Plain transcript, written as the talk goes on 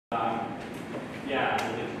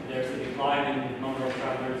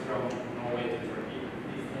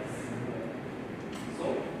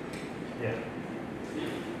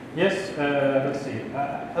let's see.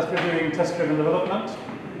 As we're doing test-driven development,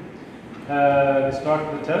 we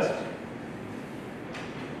start the test.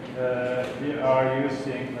 We are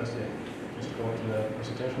using, let's see, just go to the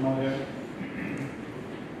presentation mode here.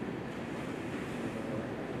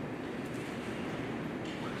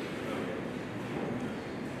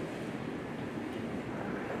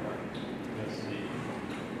 Let's see.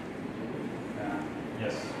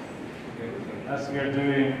 Yes. As we are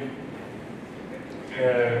doing,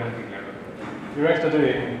 we're actually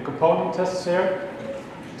doing component tests here.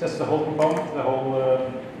 Test the whole component, the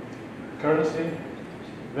whole currency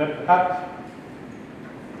web app.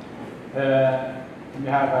 We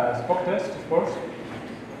have a Spock test, of course,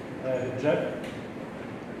 JEB.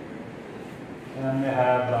 And we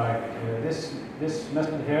have like this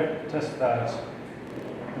method here, test that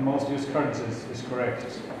the most used currencies is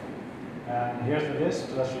correct. And here's the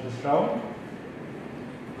list that should be shown.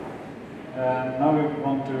 And now we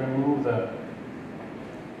want to remove the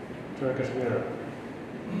Turkish lira.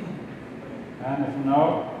 And if we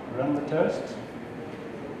now run the test,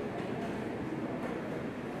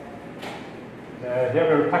 here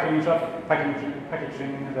we're packaging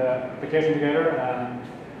the application together, and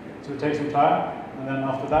so it takes some time. And then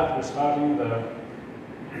after that, we're starting the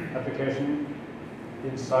application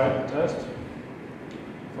inside the test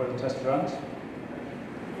for the test runs.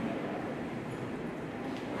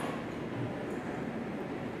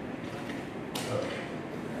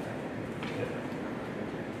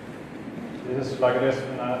 This is like this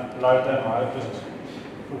in a live demo. I just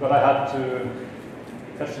forgot I had to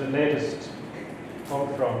fetch the latest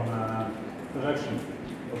code from production,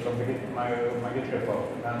 or from my Git repo,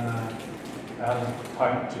 and I haven't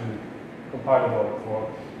time to compile it all before.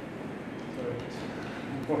 So it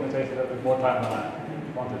unfortunately takes a little bit more time than I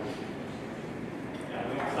wanted. Yeah,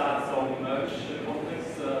 we also had some merge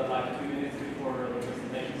conflicts like 2 minutes before the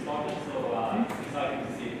presentation started, so it's exciting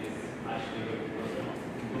to see this actually good.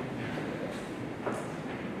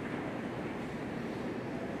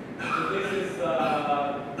 So this is a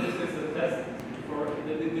test for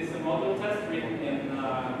this is a model test written in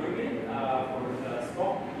Ruby for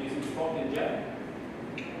Spock, using Spock and JEB.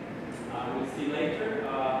 We'll see later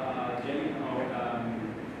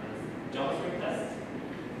JavaScript test.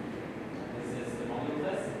 This is the model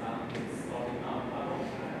test. It's starting now.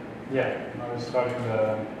 Yeah, now we're starting the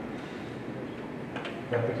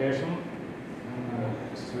application.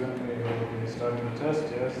 Soon we will be starting the test.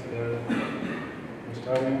 Yes, we're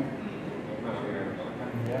starting.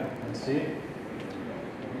 Yeah, let's see.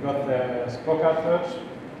 We got the Spock output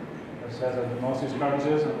that says that the most used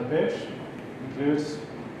currencies on the page includes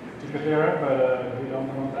Turkish lira, but we don't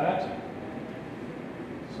want that.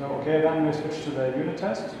 So okay, then we switch to the unit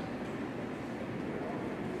test,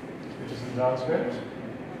 which is in JavaScript.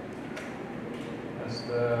 That's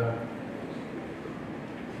the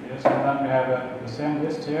yes, and then we have the same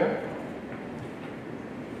list here.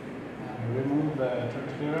 And we remove the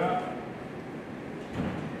Turkish lira.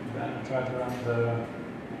 Then try to run the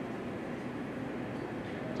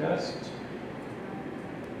test.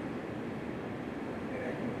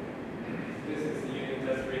 This is the unit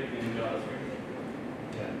test written in JavaScript.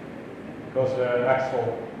 Yeah. Because the actual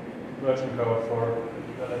version code for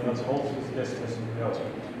that holds this list is in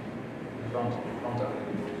JavaScript. The front end.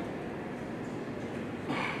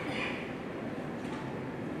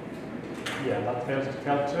 Yeah, that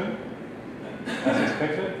failed too, as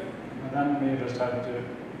expected. And then we just have to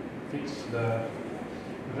fix the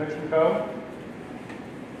projection code.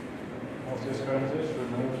 Most used currencies,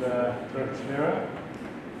 remove the Turkish lira.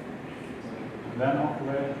 And then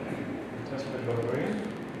hopefully the test will go green,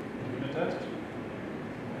 the unit test.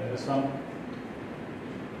 This one,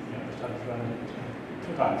 yeah, just have to run it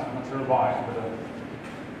 2 times, I'm not sure why. But,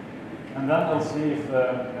 and then I'll see if the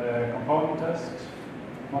component test,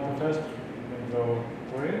 module test, will go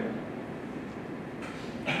green.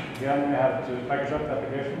 Again, we have to package up the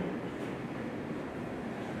application.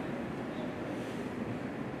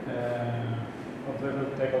 Hopefully it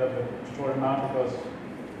will take a little bit shorter now because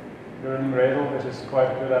we're running Gradle, which is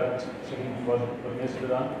quite good at checking what needs to be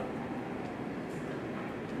done.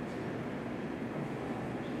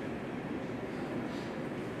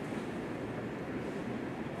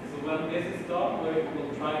 So when this is done, we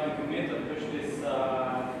will try to commit and push this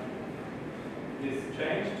this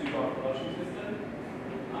change to our production system.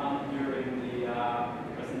 During the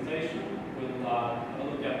presentation, we'll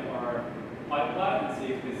look at our pipeline and see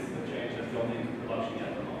if this change has gone into production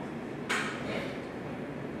yet or not.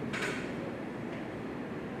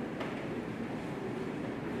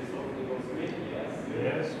 This hopefully goes green, yes?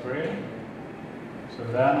 Yes, green. So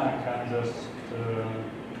then I can just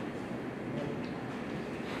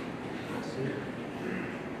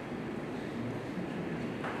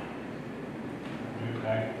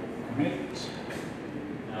Okay, commit.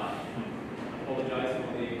 Apologize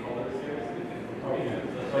for the colors here.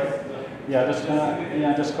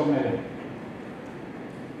 Just commit it.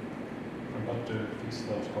 Forgot to fix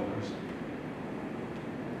those colors.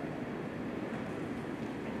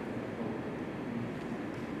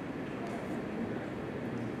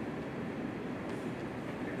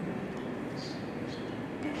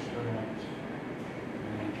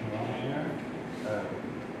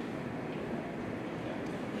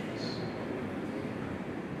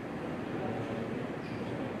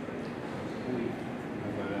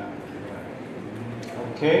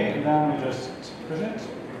 Okay, and then we just push it.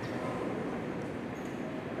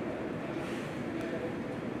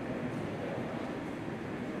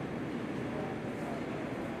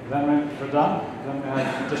 Then when we're done, then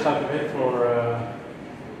we just have to wait for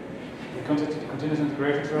the continuous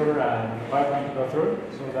integration server and the pipeline to go through.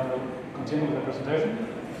 So then we'll continue with the presentation.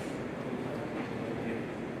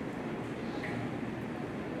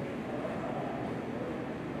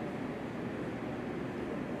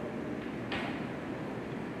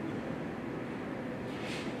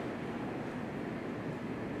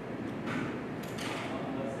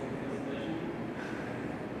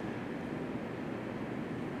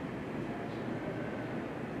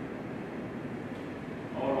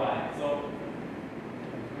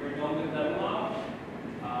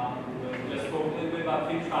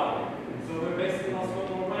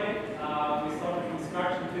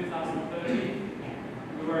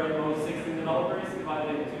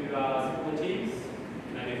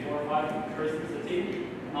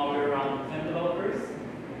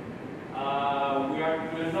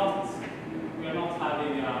 We're not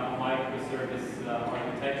having a microservice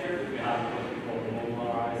architecture. We have what we call the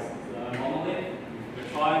modularized monolith. We're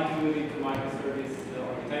trying to move into microservice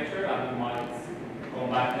architecture, and we might come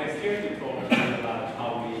back next year to talk about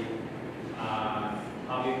how we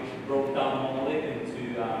broke down the monolith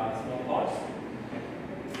into small parts.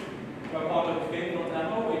 We're part of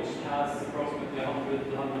Fin.no, which has approximately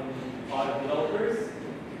 105 developers.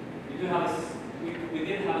 We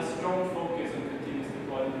did have a strong focus on continuous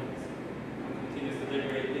deployment and continuous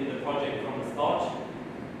delivery in the project from the start.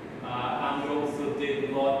 And we also did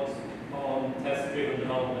a lot on test-driven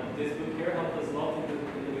development. This book here helped us a lot in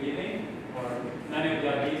the beginning, or many of the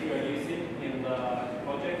ideas we are using in the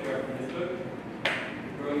project were from this book.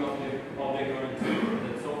 Growing up with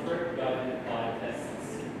object-oriented software guided by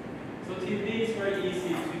tests. So TDD is very easy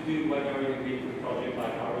to do when you're in a greenfield project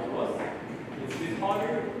like ours was. It's a bit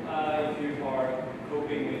harder if you are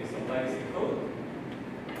coping with some legacy code.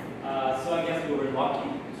 So I guess we were lucky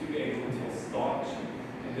to be able to start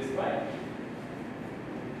in this way.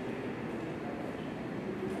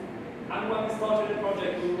 And when we started the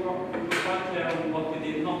project, we were quite clear on what we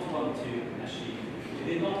did not want to achieve.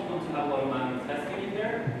 We did not want to have a lot of manual testing in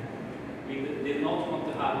there. We did not want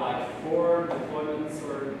to have like 4 deployments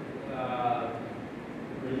or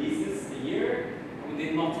releases a year. We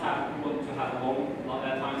did not want to have long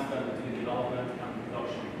time spent between development and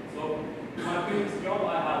production. So in my previous job, I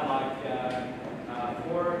had like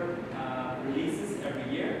 4 releases every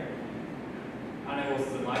year. And it was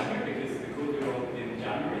a nightmare because the code we wrote in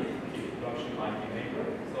January keep production like in April.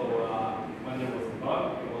 So when there was a bug,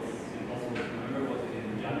 it was impossible to remember what we did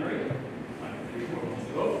in January, like 3-4 months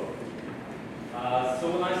ago. So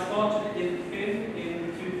when I started in Fin in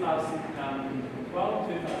 2012,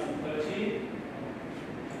 2013,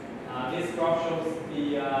 this graph shows the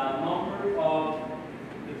number of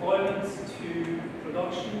deployments to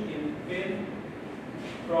production in Fin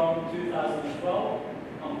from 2012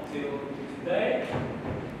 until today.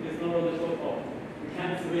 This number on the top of. We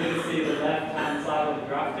can't really see the left-hand side of the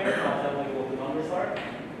graph here, but I'll tell you what the numbers are.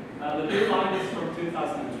 The blue line is from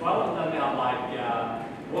 2012, and then we have like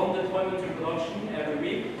 1 deployment to production every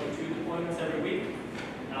week, or 2 deployments every week.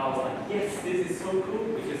 And I was like, yes, this is so cool,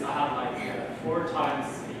 because I had like 4 times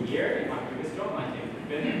a year in my previous job. I came to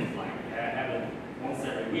Fin, it was like heaven, once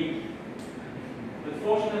every week. But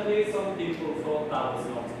fortunately, some people thought that was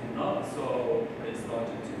not enough, so they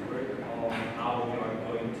started to work on how we are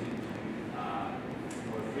going to do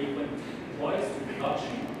more frequent deploys to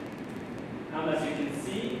production. And as you can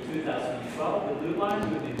see, 2012, the blue line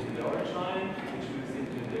moved into the orange line, which moves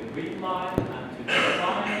into the green line, and to the red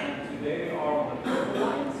line, and today we are on the purple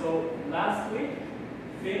line. So last week,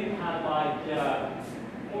 Fin had like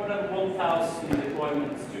more than 1,000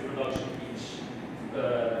 deployments to production each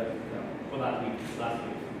for that week, last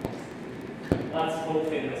week. That's whole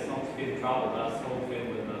Fin, that's not Fin travel, that's whole Fin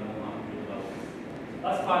with 100 developers.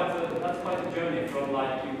 That's quite a journey from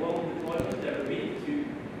like 1 deployment every week to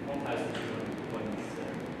 1,000 deployments.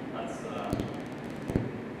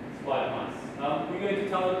 it's quite nice. We're going to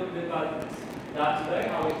tell a little bit about that today,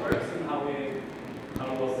 how it works and how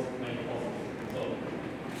it was made possible. So,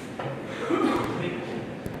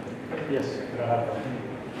 yes, I have that.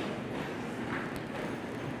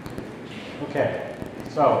 Okay,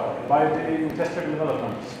 so by doing test-driven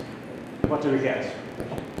development, what do we get?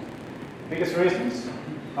 Biggest reasons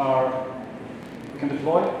are we can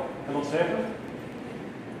deploy a lot safer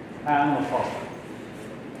and a lot faster.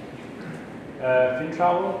 Fin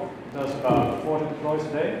Travel does about 40 deploys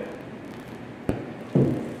a day.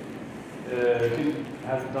 You can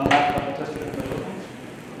have done that by test-driven development.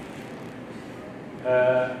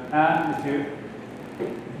 And if you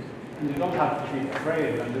don't have to be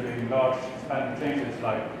afraid when doing large spanning changes,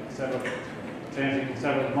 like changing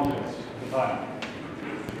several modules at a time.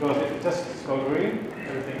 Because if the tests go green,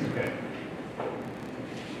 everything's okay.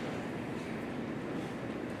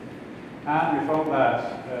 And we found that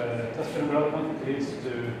test-driven development leads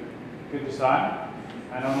to good design.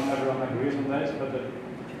 I know not everyone agrees on this, but it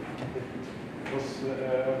was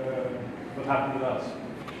what happened with us.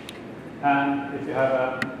 And if you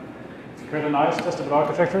have create a nice testable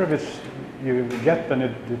architecture, which you get when you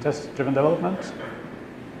do test-driven development,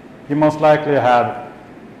 you most likely have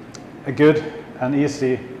a good and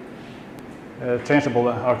easy changeable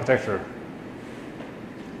architecture,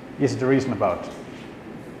 easy to reason about.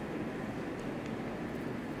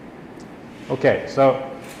 Okay, so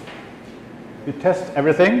we test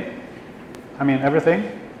everything. I mean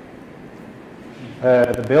everything.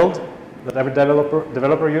 The build that every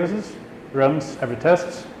developer uses, runs every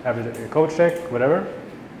test, every code check, whatever.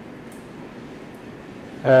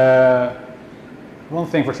 One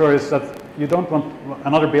thing for sure is that you don't want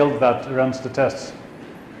another build that runs the tests.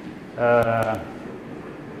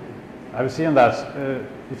 I've seen that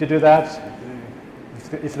if you do that,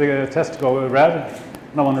 if the tests go red,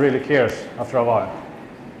 no one really cares after a while.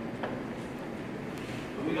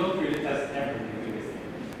 But we don't really test everything, do we?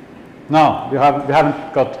 No, we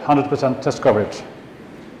haven't got 100% test coverage.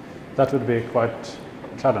 That would be quite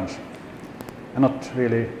a challenge, and not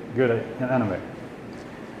really good in any way.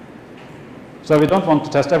 So we don't want to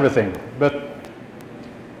test everything, but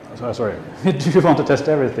sorry, we do want to test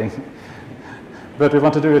everything, but we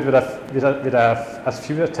want to do it with as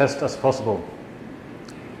few tests as possible.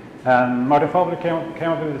 And Martin Fabry came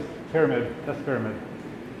up with this test pyramid,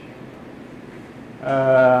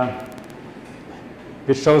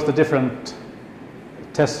 which shows the different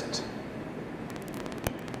test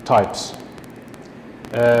types,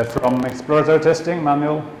 from exploratory testing,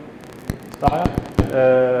 manual style,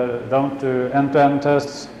 down to end-to-end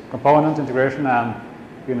tests, component integration, and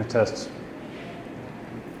unit tests.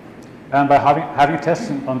 And by having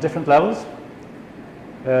tests on different levels,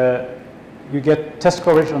 you get test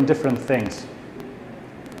coverage on different things.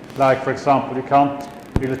 Like, for example, you can't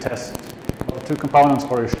really test how two components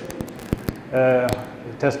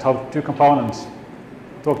test how two components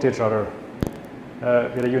talk to each other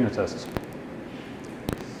with a unit test.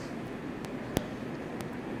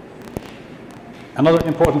 Another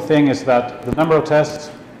important thing is that the number of tests,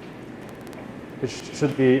 which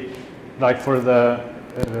should be, like for the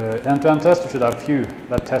end-to-end test, you should have few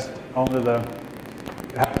that test only the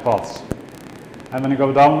hash paths. And when you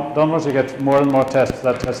go downwards, you get more and more tests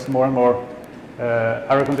that test more and more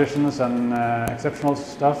error conditions and exceptional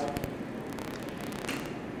stuff.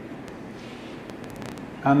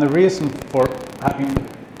 And the reason for having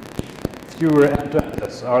fewer end-to-end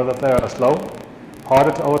tests are that they are slow,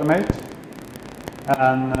 harder to automate,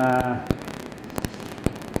 and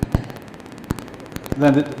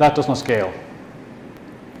then that does not scale.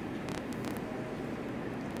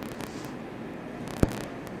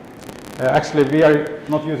 Actually, we are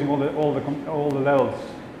not using all the levels.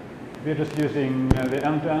 We are just using the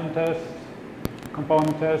end-to-end tests,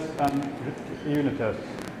 component tests, and unit tests.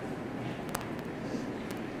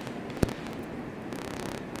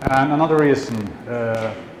 And another reason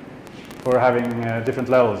for having different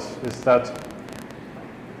levels is that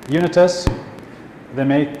unit tests, they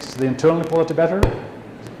make the internal quality better,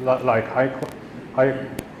 like high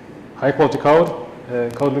quality code.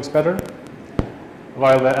 Code looks better,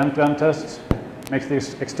 while the end-to-end test makes the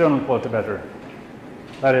external quality better.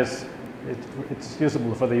 That is, it's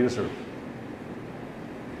usable for the user.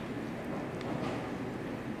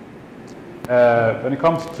 When it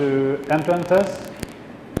comes to end-to-end tests,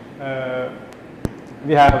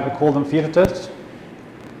 we call them feature tests.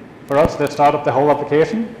 For us, they start up the whole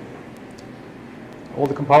application, all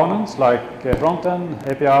the components like front-end,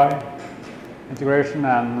 API, integration,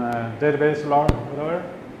 and database, whatever.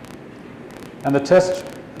 And the test,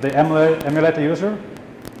 they emulate the user.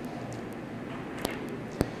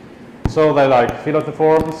 So they like fill out the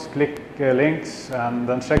forms, click links, and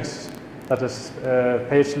then checks that this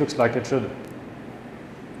page looks like it should.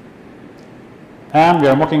 And we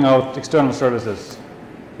are mocking out external services.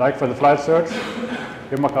 Like for the flight search,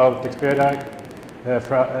 we mock out Expedia,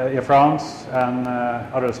 Air France, and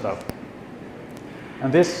other stuff.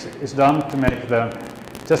 And this is done to make the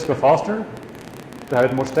test go faster, to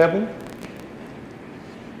have it more stable.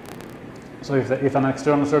 So if an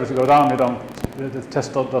external service goes down, the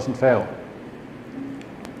test doesn't fail.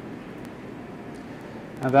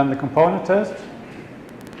 And then the component test.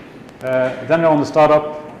 Then we only start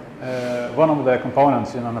up one of the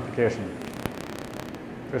components in an application.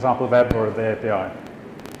 For example, web or the API.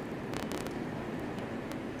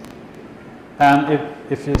 And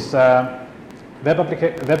if it's a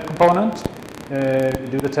web component, we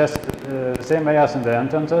do the test the same way as in the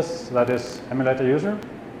end-to-end test, that is emulate a user.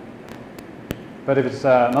 But if it's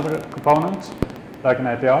another component, like an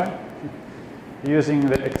API, using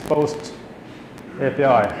the exposed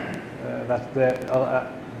API,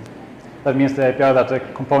 that means the API that the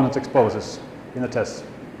component exposes in the test.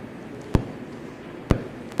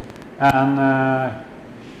 And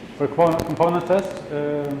for component test,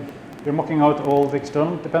 we're mocking out all the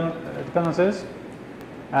external dependencies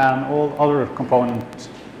and all other components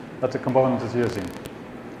that the component is using.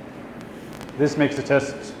 This makes the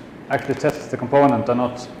test actually tests the component and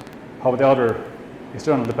not how the other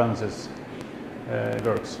external dependencies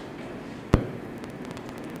works.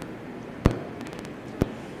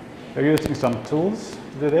 We're using some tools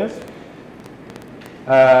to do this.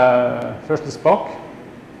 First, the Spock.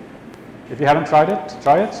 If you haven't tried it,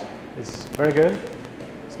 try it. It's very good.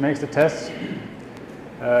 It makes the tests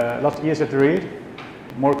a lot easier to read,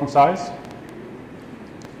 more concise.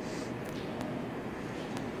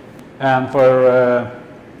 And for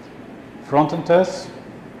front-end tests,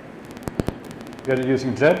 we are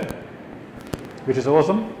using JEB, which is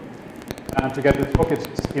awesome. And to get the Spock, it's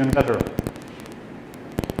even better.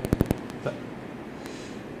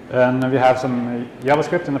 And we have some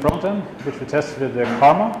JavaScript in the front end, which we test with the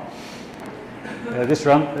Karma.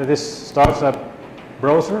 This starts a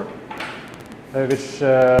browser, which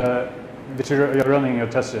you're running your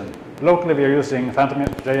test in. Locally, we are using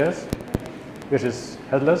Phantom.js, which is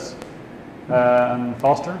headless and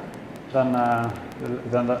faster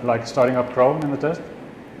than like starting up Chrome in the test.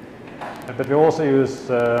 But we also use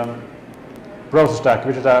BrowserStack,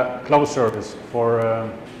 which is a cloud service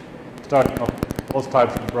for starting up all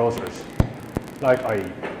types of browsers, like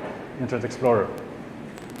IE, Internet Explorer.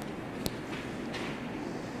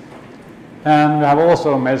 And we have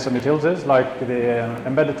also made some utilities, like the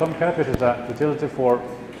embedded Tomcat, which is a utility for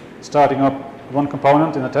starting up one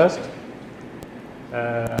component in a test.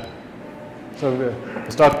 So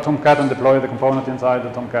we start Tomcat and deploy the component inside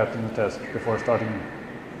the Tomcat in the test before starting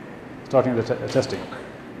the testing.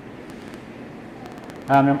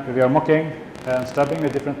 And we are mocking and stubbing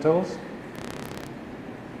with different tools.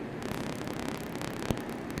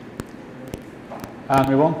 And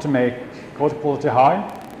we want to make code quality high,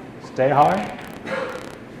 stay high.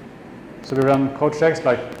 So we run code checks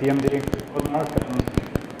like PMD, CodeMark, and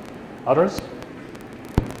others.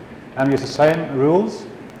 And we use the same rules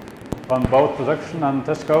on both production and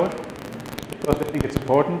test code, because we think it's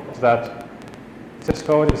important that test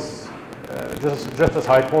code is just as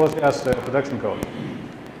high quality as the production code.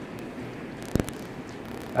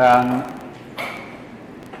 And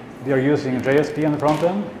we are using JSP on the front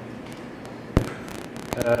end.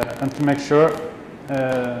 And to make sure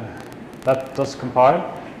that does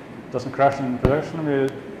compile, doesn't crash in production,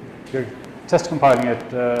 we're test compiling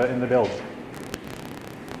it in the build.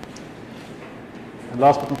 And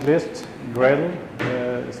last but not least, Gradle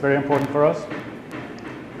is very important for us.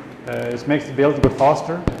 It makes the build go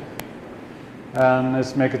faster, and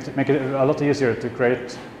it's make it a lot easier to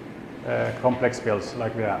create complex builds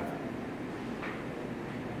like we have.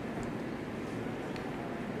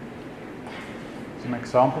 Some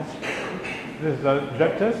examples. This is a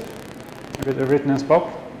JEB test written in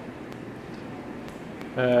Spock,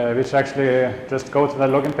 which actually just goes to the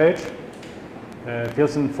login page,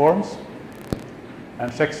 fills in forms,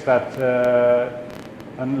 and checks that,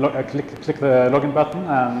 click the login button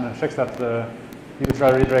and checks that the user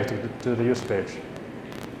are redirected to the user page.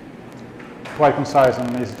 Quite concise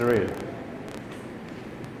and easy to read.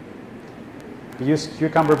 We used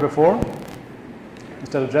Cucumber before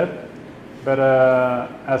instead of JEB. But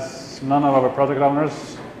as none of our product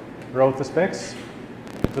owners wrote the specs,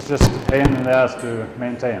 it was just a pain in the ass to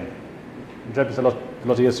maintain. JEB is a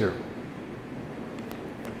lot easier.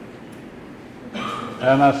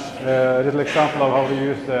 And as a little example of how we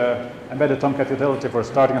use the embedded Tomcat utility for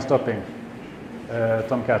starting and stopping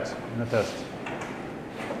Tomcat in the test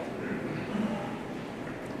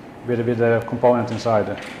with the component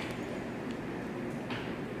inside.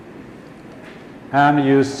 And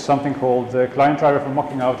use something called the client driver for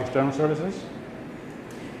mocking out external services,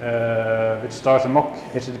 which starts a mock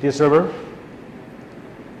HTTP server,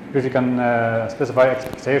 which you can specify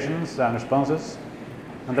expectations and responses,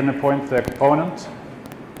 and then you point the component,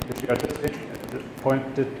 which you are testing,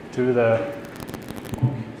 point it to the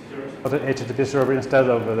HTTP server instead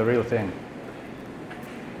of the real thing.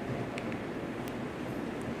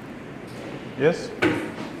 Yes?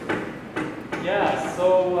 Yeah,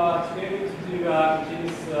 so to be able to do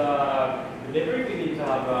continuous delivery, we need to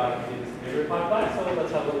have a continuous delivery pipeline. So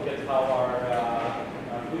let's have a look at how our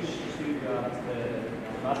push to the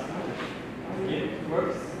master git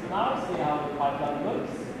works now. See how the pipeline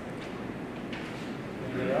looks.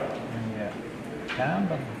 Yeah, can,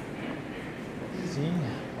 but see.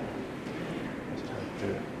 Just have to.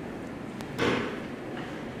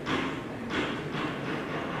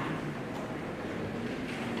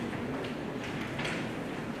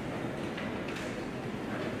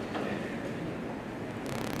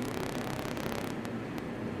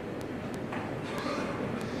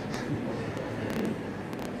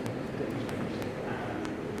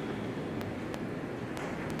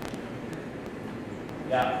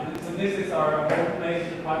 Yeah, so this is our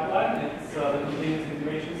homepage pipeline. It's the continuous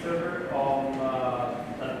integration server on,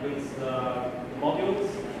 that builds the modules.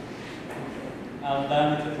 And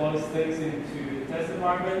then it deploys things into the test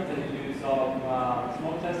environment, and you do some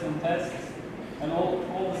small tests and tests. And all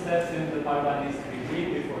the steps in the pipeline needs to be read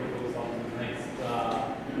before it goes on to the next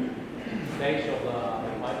stage of the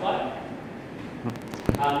pipeline.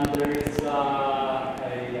 And there is a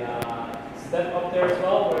step up there as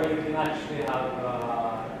well where you can actually have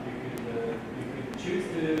choose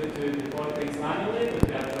to deploy things manually, but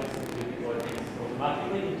we have chosen to deploy things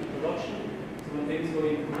automatically into production. So when things go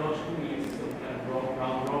into production, we use some kind of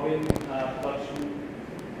round-robin production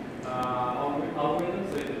algorithm,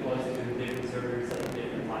 so it deploys to different servers at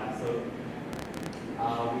different times. So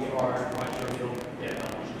we are quite sure we don't get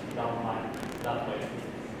that much downtime that way.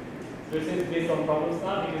 So there seems to be some problems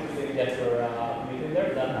now because we didn't get your meeting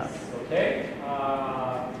there. That's okay.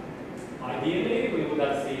 Ideally, we would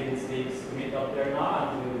have seen Steve's commit up there now,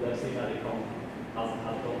 and we would have seen that it has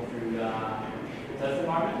gone through the test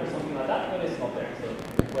environment or something like that, but it's not there, so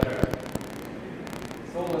whatever.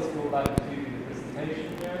 So let's go back to the presentation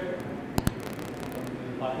here. Don't do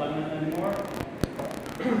the pipeline anymore.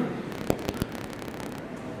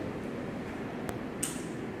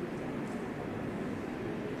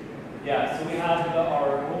 Yeah, so we have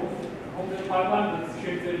our home pipeline, but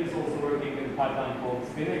Scripted is also working with a pipeline called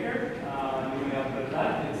Spinnaker. You may have heard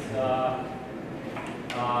that.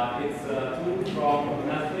 It's a tool from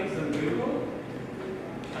Netflix and Google.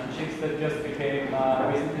 And Schibsted just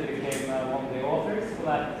recently became one of the authors for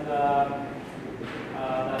that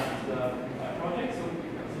project. So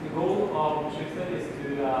the goal of Schibsted is to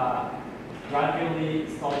gradually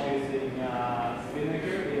start using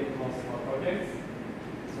Spinnaker in most of our projects.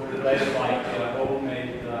 So related like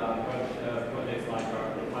homemade projects like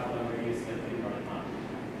the pipeline we're using at the right now.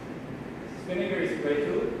 Spinnaker is a great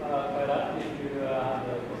tool. Try that if you have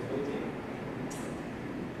the possibility.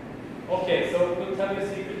 Okay, so we'll tell you a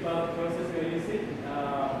secret about the process we're using.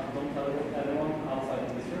 Don't tell anyone outside of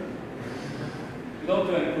this room. We don't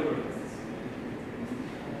do any pull requests.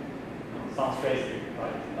 Sounds crazy,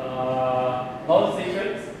 right? Not a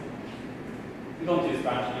secret. We don't use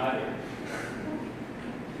branching either.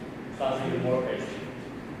 Sounds even more crazy.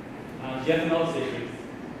 And yet another secret,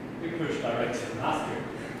 we push direct to the master.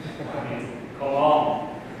 I mean, come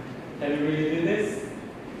on. Can we really do this?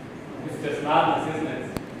 It's just madness, isn't it?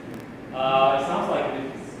 It sounds like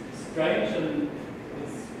it's strange and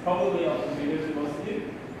it's probably unfamiliar to most of you.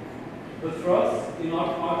 But for us, in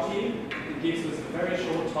our team, it gives us a very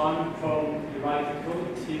short time from you write the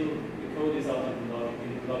code till the code is out in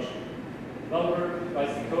production. The developer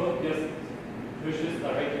writes the code, just pushes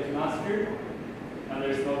directly to master, and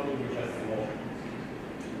there's no pull request involved.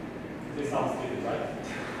 This sounds stupid, right?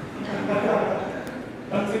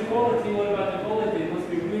 But the quality, what about the quality? It must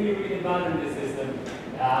be really, really bad in this system.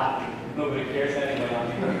 Nobody cares anyway. I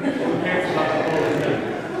mean, who cares about the quality?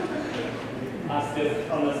 That's just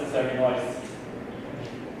unnecessary noise.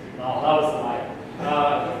 No, that was a lie.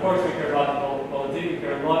 Of course we care about the quality, we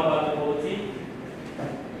care a lot about the quality.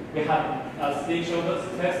 We have, as Steve showed us,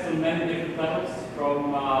 tests on many different levels,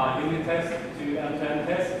 from unit tests to end-to-end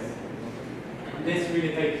tests. And this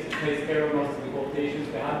really takes care of most of the quality issues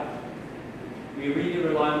we have. We really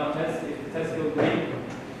rely on our tests. If the tests go green,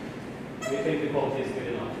 we think the quality is good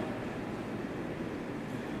enough.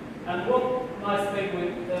 And what nice thing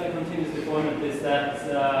with continuous deployment is that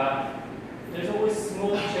there's always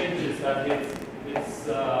small changes that hit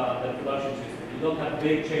the production system. You don't have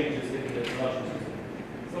big changes hitting the production system.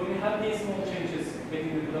 So when you have these small changes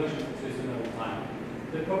hitting the production system all the time,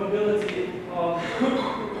 the probability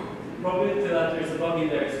that there's a bug in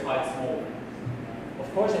there is quite small.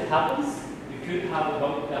 Of course it happens. You could have a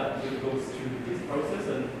bug that goes through this process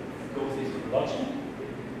and goes into production.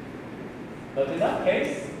 But in that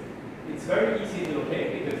case, it's very easy to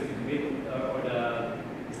locate because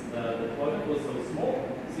the deployment was so small.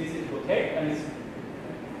 It's easy to locate and it's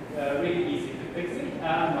really easy to fix it.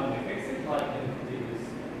 And when we fix it, like in the continuous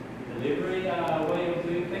delivery way of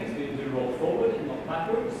doing things, we do roll forward and not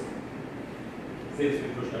backwards. Since we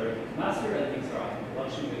push directly to master and things are out in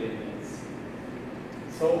production within minutes.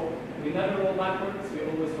 So we never roll backwards, we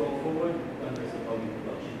always roll forward when there's a bug in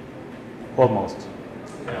production. Almost.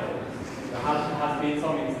 Yeah, there has been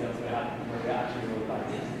some incidents where we actually roll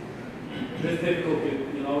backwards. It's difficult,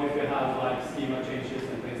 if you have like schema changes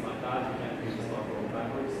and things like that, you can't really start rolling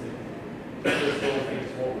backwards. Just roll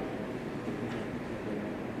things forward.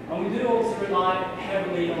 And we do also rely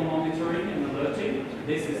heavily on monitoring and alerting.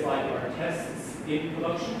 This is like our tests in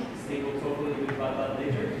production. Stig will talk a little bit about that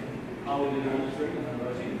later. How we do monitoring and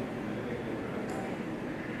alerting.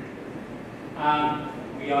 And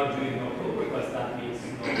we are doing no pull request. That means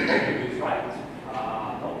no code reviews, right?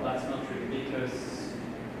 No, that's not true because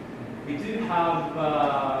we do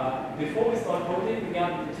have, before we start coding, we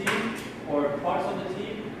gather the team or parts of the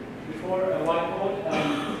team before a whiteboard.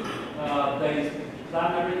 They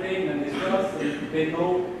plan everything and discuss, and they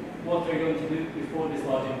know what they're going to do before they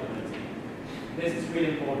start implementing. This is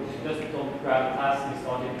really important. Just don't grab a task and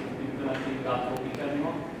start implementing without talking to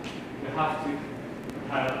anyone. You have to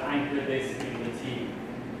kind of anchor this in the team.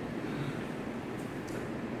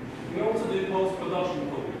 We also do post-production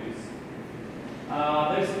code reviews.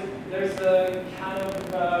 There's a kind of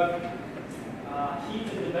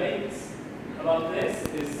heated debate about this.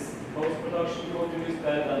 Is post-production code reviews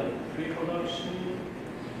better than pre-production?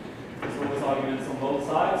 There's always arguments on both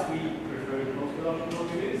sides. We prefer post-production code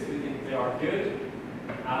reviews. We think they are good,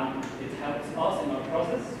 and it helps us in our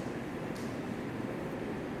process.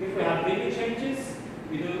 If we have bigger changes,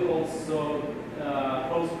 we do also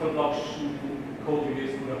post-production code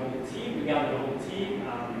reviews for the whole team. We gather the whole team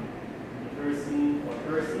and the person or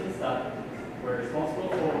persons that were responsible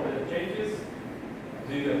for the changes,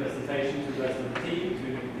 do a presentation to the rest of the team to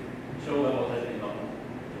show them what has been done.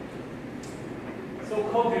 So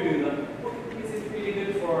code review, what is it really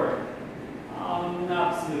good for?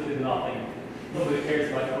 Absolutely nothing. Nobody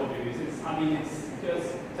cares about code reviews. It's just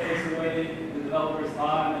takes away the developer's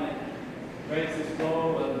time and it breaks his flow.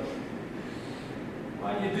 And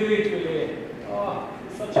when you do it really,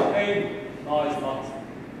 it's such a pain. No, it's not.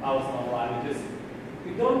 I was not lying.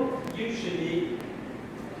 We don't usually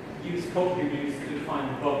use code reviews to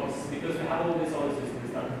find bugs because we have all these other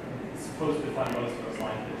systems that are supposed to find bugs for us,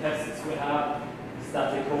 like the tests we have,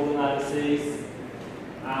 static code analysis,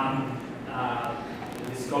 the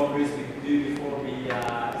discoveries we do before we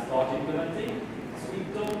start implementing. So we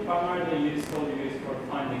don't primarily use code reviews for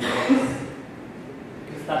finding bugs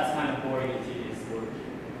because that's kind of boring and tedious work.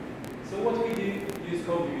 So what we do use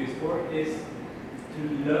code reviews for is to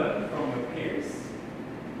learn from your peers.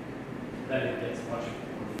 Then it gets much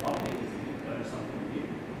more fun because you learn something new.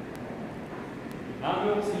 And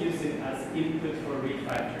we also use it as input for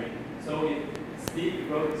refactoring. So if Stig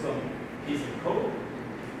wrote some piece of code,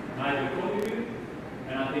 and I do code review,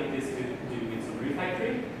 and I think this could do with some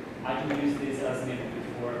refactoring, I can use this as an input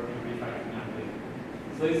for the refactoring I'm doing.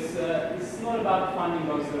 So it's not about finding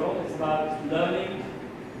bugs at all, it's about learning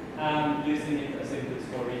and using it as inputs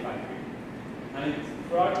for refactoring. And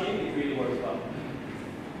for our team, it really works well.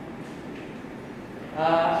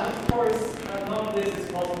 And of course, none of this is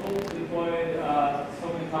possible to deploy so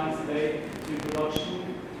many times a day to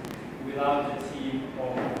production without a team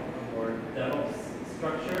or DevOps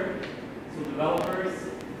structure. So developers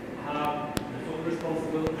have the full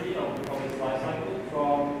responsibility of the project lifecycle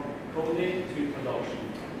from coding to production.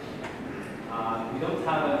 We don't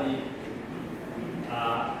have any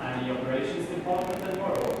operations department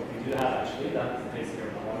anymore, or we do have actually, that takes care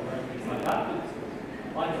of hardware and things like that.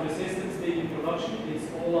 But like for the systems being in production, it's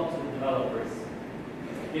all up to the developers.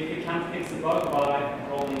 If you can't fix a bug by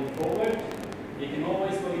rolling forward, you can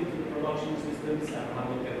always go into the production systems and have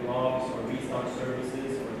a look at logs or restart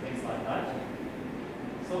services or things like that.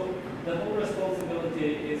 So the whole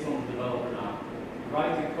responsibility is on the developer now. You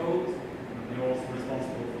write the code, and you're also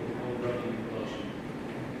responsible for the code running in production.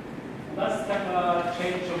 And that's kind of a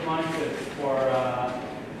change of mindset for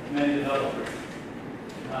many developers.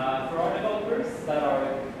 For our developers that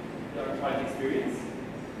are quite experienced,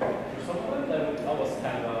 for some of them that was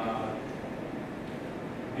kind of a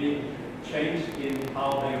big change in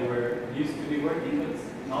how they were used to be working, but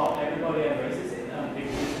now everybody embraces it and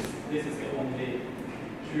thinks this is the only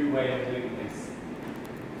true way of doing things.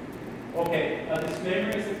 Okay, a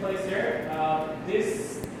disclaimer is in place here.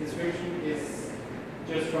 This description is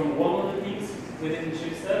just from one of the teams within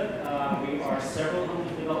Schibsted. We are several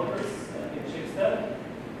hundred developers in Schibsted.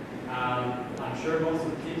 I'm sure most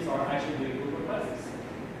of the teams are actually doing pull requests.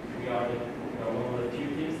 We are one of the few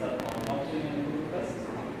teams that are not doing any pull requests.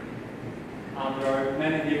 And there are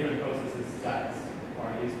many different processes that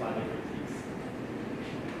are used by different teams.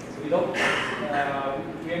 So we don't.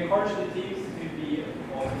 We encourage the teams to be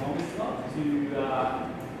autonomous enough to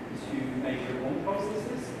make their own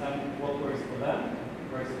processes, and what works for them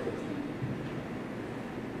works for the team.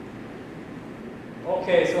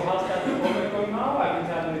 Okay, so how's that deployment going now? I can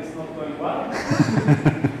tell you it's not going well.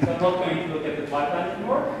 So I'm not going to look at the pipeline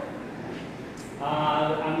anymore.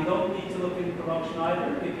 And we don't need to look in production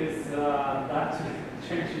either, because that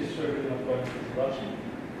change is surely not going to production.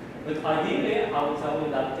 But ideally, I will tell you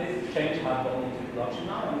that this change has gone into production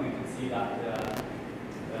now, and we can see that the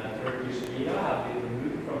Turkish data have been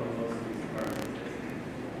removed from the most recent currency.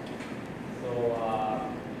 So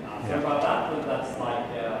sorry about that, but that's like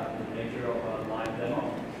the nature of a live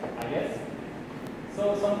demo, I guess.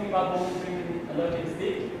 So something about monitoring and alerting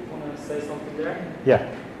Stig. Want to say something there? Yeah.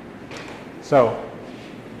 So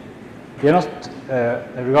we're not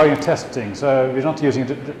regarding testing. So we're not using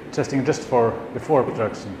testing just for before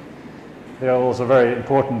production. They are also very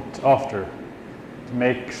important after, to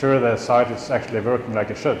make sure the site is actually working like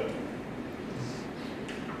it should.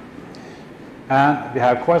 And we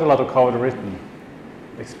have quite a lot of code written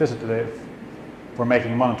explicitly for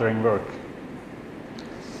making monitoring work.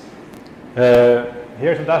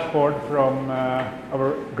 Here's a dashboard from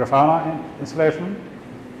our Grafana installation.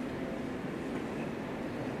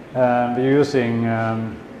 We're using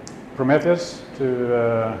Prometheus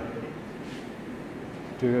to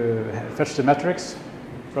fetch the metrics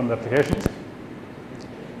from the applications.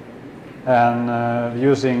 And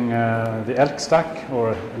using the ELK stack,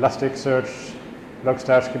 or Elasticsearch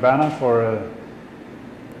Logstash Kibana, for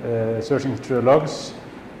searching through logs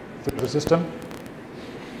through the system.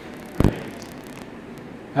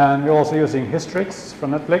 And we're also using Hystrix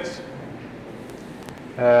from Netflix.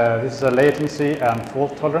 This is a latency and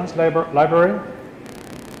fault tolerance library,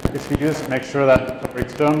 which we use to make sure that our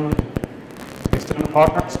external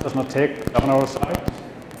partners does not take down our site.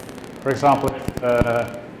 For example, if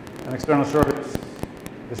an external service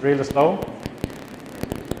is really slow,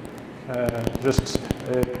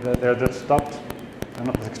 they're just stopped. They're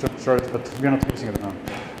not an external service, but we're not using it now.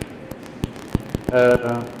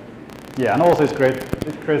 Yeah, and also it creates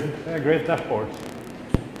great dashboards.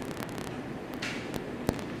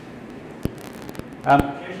 And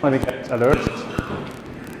occasionally we get alerts,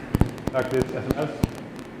 like this SMS,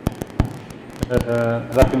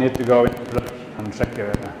 that we need to go into production and check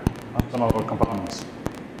on some of our components.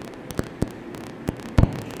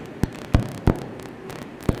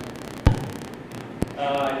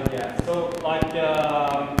 Yeah, so like,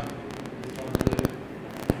 just want to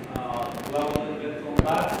dwell a little bit on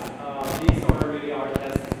that. These are really our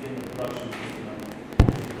tests in the production system.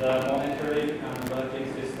 The monitoring and alerting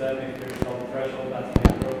system, if there's some threshold that's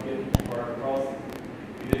been broken or crossed,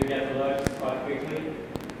 we do get alerts quite quickly.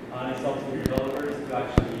 And it's up to the developers to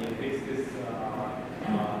actually fix these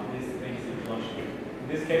things in production. In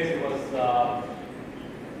this case, it was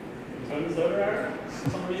internal server error for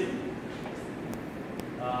some reason.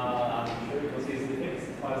 I'm sure it was easily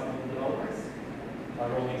fixed by some developers by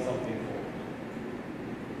rolling something forward.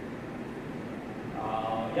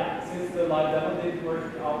 Yeah, since the live demo didn't work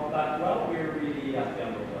out that well, we're really at the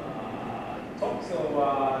end of the talk. So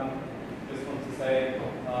just want to say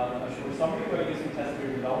a short summary. We're using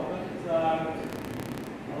test-driven development a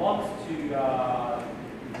lot to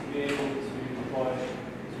be able to deploy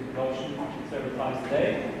to production several times a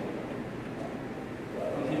day.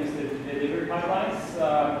 Continuous delivery pipelines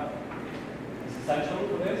is essential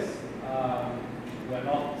for this. We're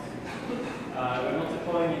not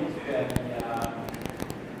deploying into any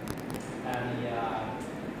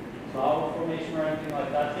cloud formation or anything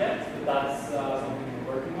like that yet, but that's something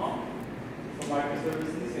we're working on. So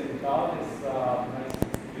microservices in the cloud is the next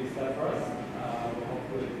big step for us.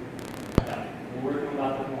 We're working on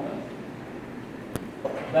that at the moment.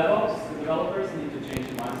 DevOps, the developers need to change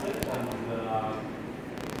the mindset and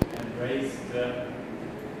embrace the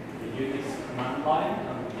Unix command line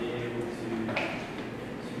and be able to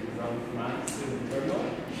run commands in the terminal.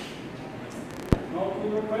 No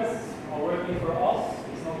pull requests are working for us.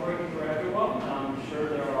 It's not working for everyone. I'm sure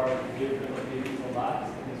there are different opinions on that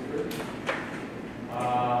in this group.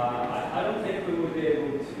 I don't think we would be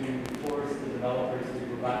able to force the developers to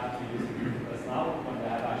go back to using pull requests now when they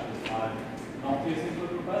have actually started not using pull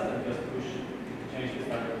requests and just push changes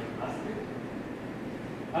that are massive.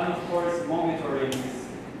 And of course, monitoring is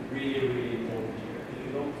really, really important here. If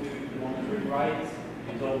you don't do the monitoring right,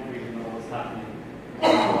 you don't really know what's happening in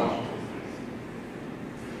production systems.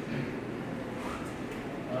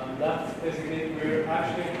 That's basically, we're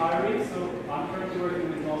actually hiring, so I'm currently working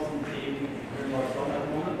with an awesome team here in Barcelona at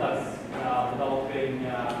the moment that's developing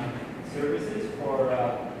services for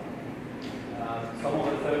some of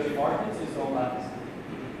the 30 markets you saw on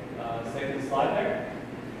that second slide there.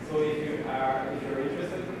 So if you're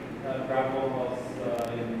interested, grab one of us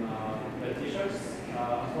in the t-shirts.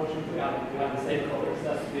 Unfortunately, we have the same colors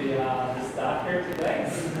as the staff here today.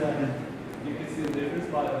 You can see the difference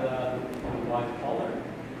by the white collar.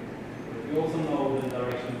 We also know the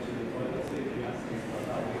direction to the toilet, so if you ask us about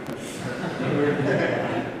that, we're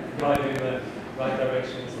driving the right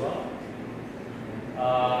direction as well.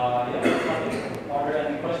 Yeah, are there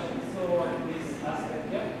any questions? So please ask them.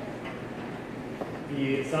 Yeah. The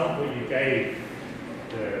example you gave,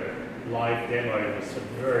 the live demo, was a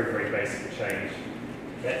very, very basic change.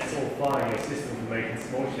 That's all fine, your system for making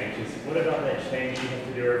small changes. What about that change you have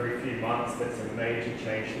to do every few months that's a major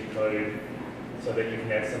change to code so that you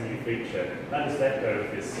can add some new feature? How does that go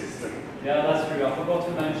with this system? Yeah, that's true. I forgot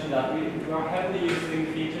to mention that we are heavily using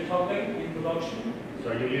feature toggling in production.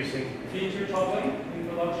 So you're using feature toggling in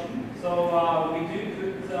production. So we do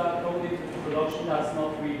put code into production that's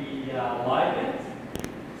not really live yet.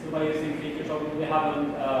 So by using feature toggling, we have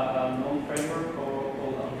a non-framework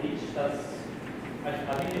called Unleash. That's I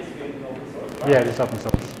think it's built open source, right? Yeah, it's open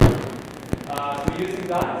source. So we're using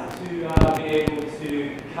that to be able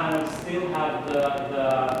to kind of still have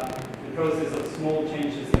the process of small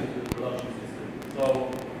changes into the production system. So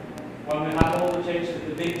when we have all the changes,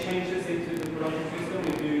 the big changes into the production system,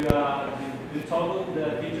 we do toggle, the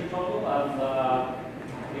feature toggle, and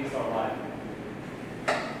things are live.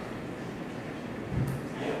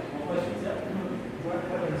 Yeah, more questions? Yeah. What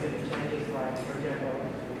happens if it changes, like, for example,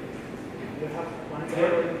 if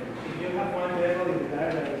you have one table in the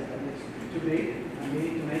database that is too big and you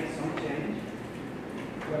need to make some change,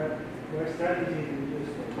 where strategy do you use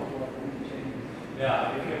for a couple of changes?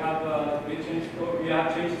 Yeah, if you have a big change code, you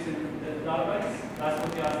have changes in the database, that's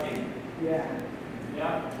what you're asking? Yeah.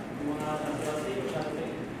 Yeah? You want to answer that?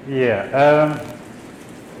 Yeah,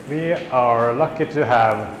 we are lucky to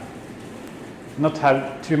not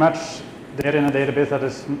have too much data in a database that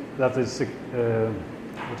is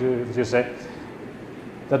what do you say?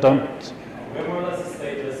 That don't. We're more or less a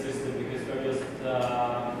stateless system because we're just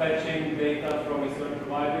fetching data from external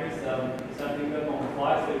providers and sending them on the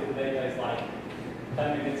fly. So if the data is like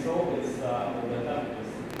 10 minutes old, it's all the damages.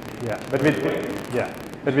 Yeah,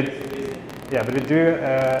 but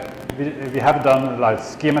we have done like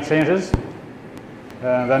schema changes.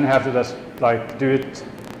 Then you have to just like do it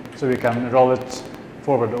so we can roll it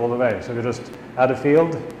forward all the way. So we just add a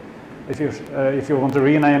field. If you want to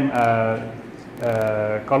rename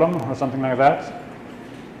a column or something like that,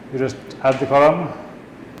 you just add the column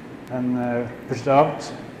and push it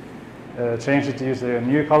out. Change it to use a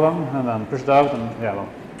new column and then push it out and yeah. Well.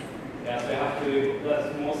 Yeah, so you have to.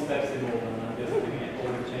 There's more steps involved than just doing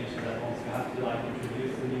all the changes at once. You have to like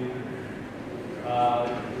introduce the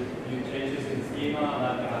new changes in schema, and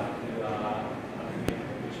then you have to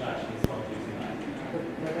which actually start using that.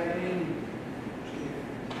 But I mean,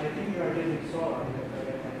 I think you are getting solar that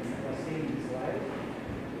I was seeing in the slide.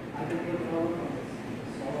 I think the problem of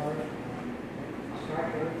the solar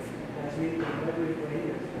structure that's needed every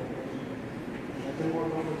player. That's a more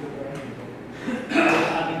complicated way.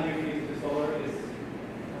 Adding new fees to solar is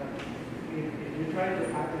if you try to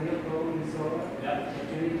add a new problem in solar, yeah. what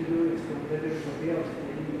you need to do is completely reveal the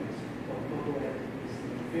limits of populate this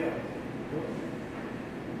field.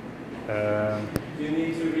 Do you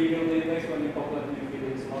need to rebuild the index when you populate new field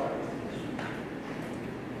in solar?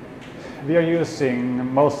 We are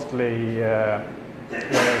using mostly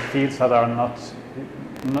fields that are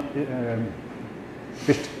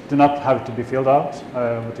which do not have to be filled out.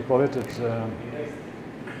 What do you call it? It's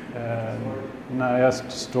no, yes,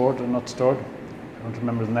 stored or not stored. I don't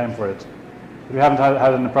remember the name for it. But we haven't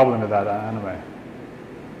had any problem with that anyway.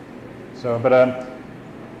 So, but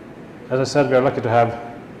as I said, we are lucky to have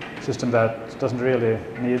a system that doesn't really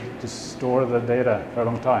need to store the data for a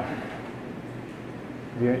long time.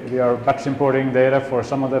 We are batch importing data for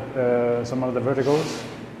some of the verticals,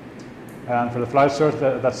 and for the flight source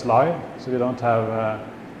that's live, so we don't have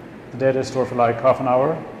the data is stored for like half an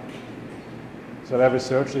hour. So every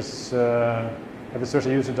search the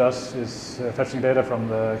user does is fetching data from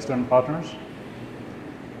the external partners.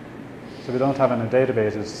 So we don't have any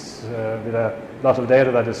databases with a lot of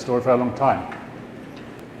data that is stored for a long time.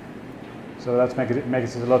 So that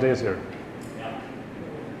makes it a lot easier. Yeah.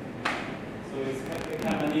 So it's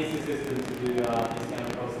kind of an easy system to do this kind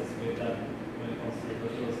of process with that when it comes to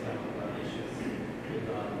those kind of issues with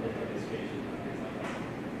data distribution and things like that.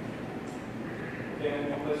 Okay, any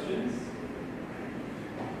more questions?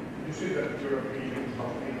 You say that your application is not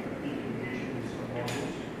making applications of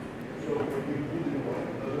models. So when you put in one,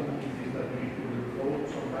 it doesn't mean that we need to reload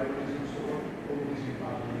some libraries and so on. All these are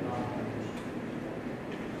not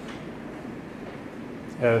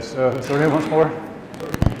Sorry, once more.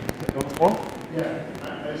 Once more? Yeah,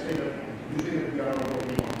 I say that using the PR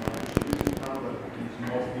working on using now that it's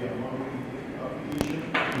mostly a monolithic application,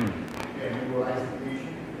 and utilize the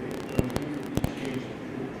application, they change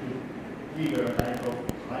to trigger a kind of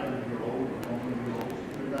library role or component role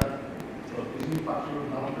with that. So isn't it factor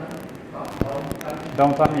downtime?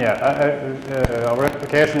 Downtime, yeah. Our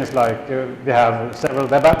application is like we have several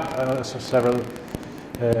web apps,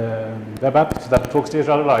 web apps that talks to each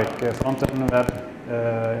other, like front-end web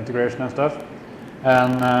integration and stuff,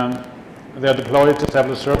 and they are deployed to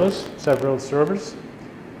several servers.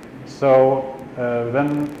 So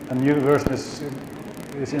when a new version is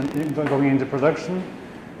going into production,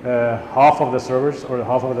 half of the servers or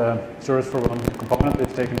half of the servers for one component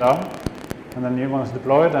is taken down, and the new one is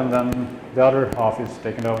deployed, and then the other half is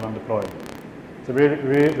taken down and deployed. So we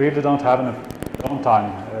really don't have enough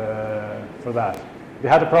downtime for that. We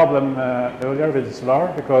had a problem earlier with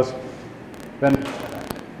Solar because when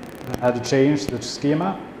I had to change the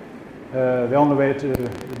schema, the only way to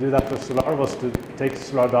do that with Solar was to take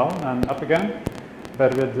Solar down and up again.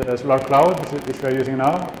 But with Solar Cloud, which we are using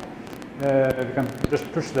now, we can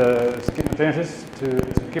just push the schema changes to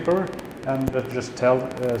Keeper and just tell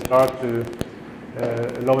Solar to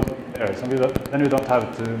load there. So then you don't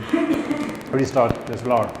have to restart the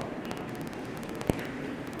Solar.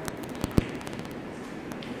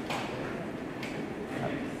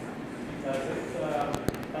 That's it.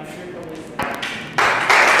 Thank you for